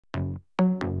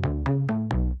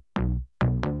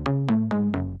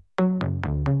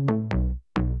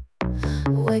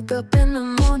Wake up in the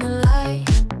morning light.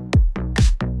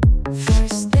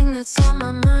 First thing that's on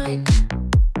my mind.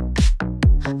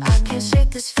 I can't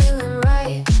shake this feeling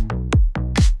right.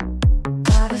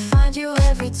 Gotta find you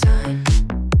every time.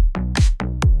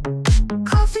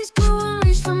 Coffee's brewing,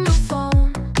 reach for my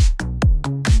phone.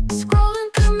 Scrolling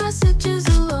through messages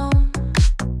alone.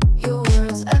 Your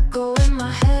words echo in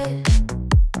my head.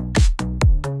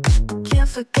 Can't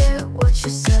forget what you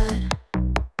said.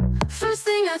 First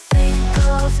thing I think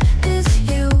of is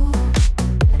you.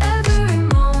 Every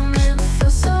moment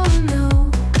feels so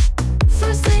new.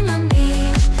 First thing I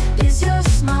need is your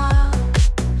smile.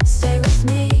 Stay with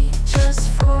me just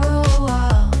for a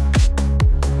while.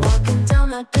 Walking down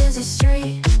that busy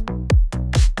street.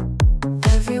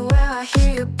 Everywhere I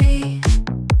hear your beat.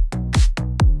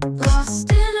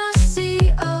 Lost in a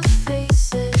sea of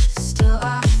faces. Still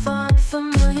I find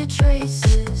familiar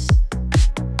traces.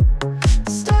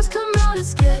 Stars come out,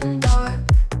 it's getting dark.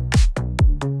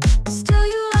 Still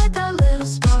you light that little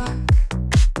spark.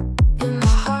 In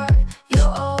my heart,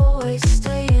 you're always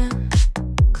staying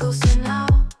closer now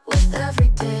with every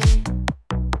day.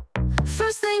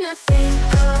 First thing I think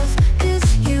of is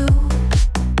you.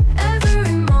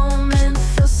 Every moment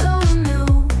feels so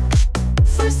new.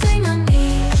 First thing I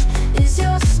need is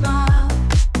your smile.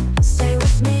 Stay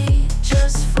with me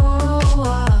just for a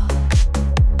while.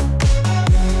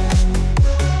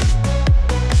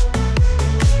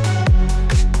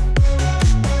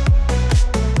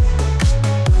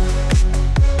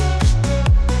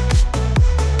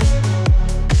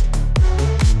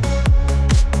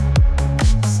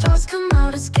 Stars come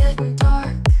out, it's getting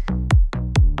dark.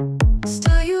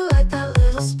 Still you light that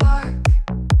little spark.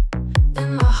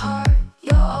 In my heart,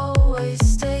 you're always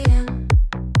staying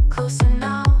closer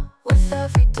now with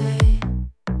every day.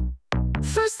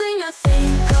 First thing I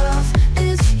think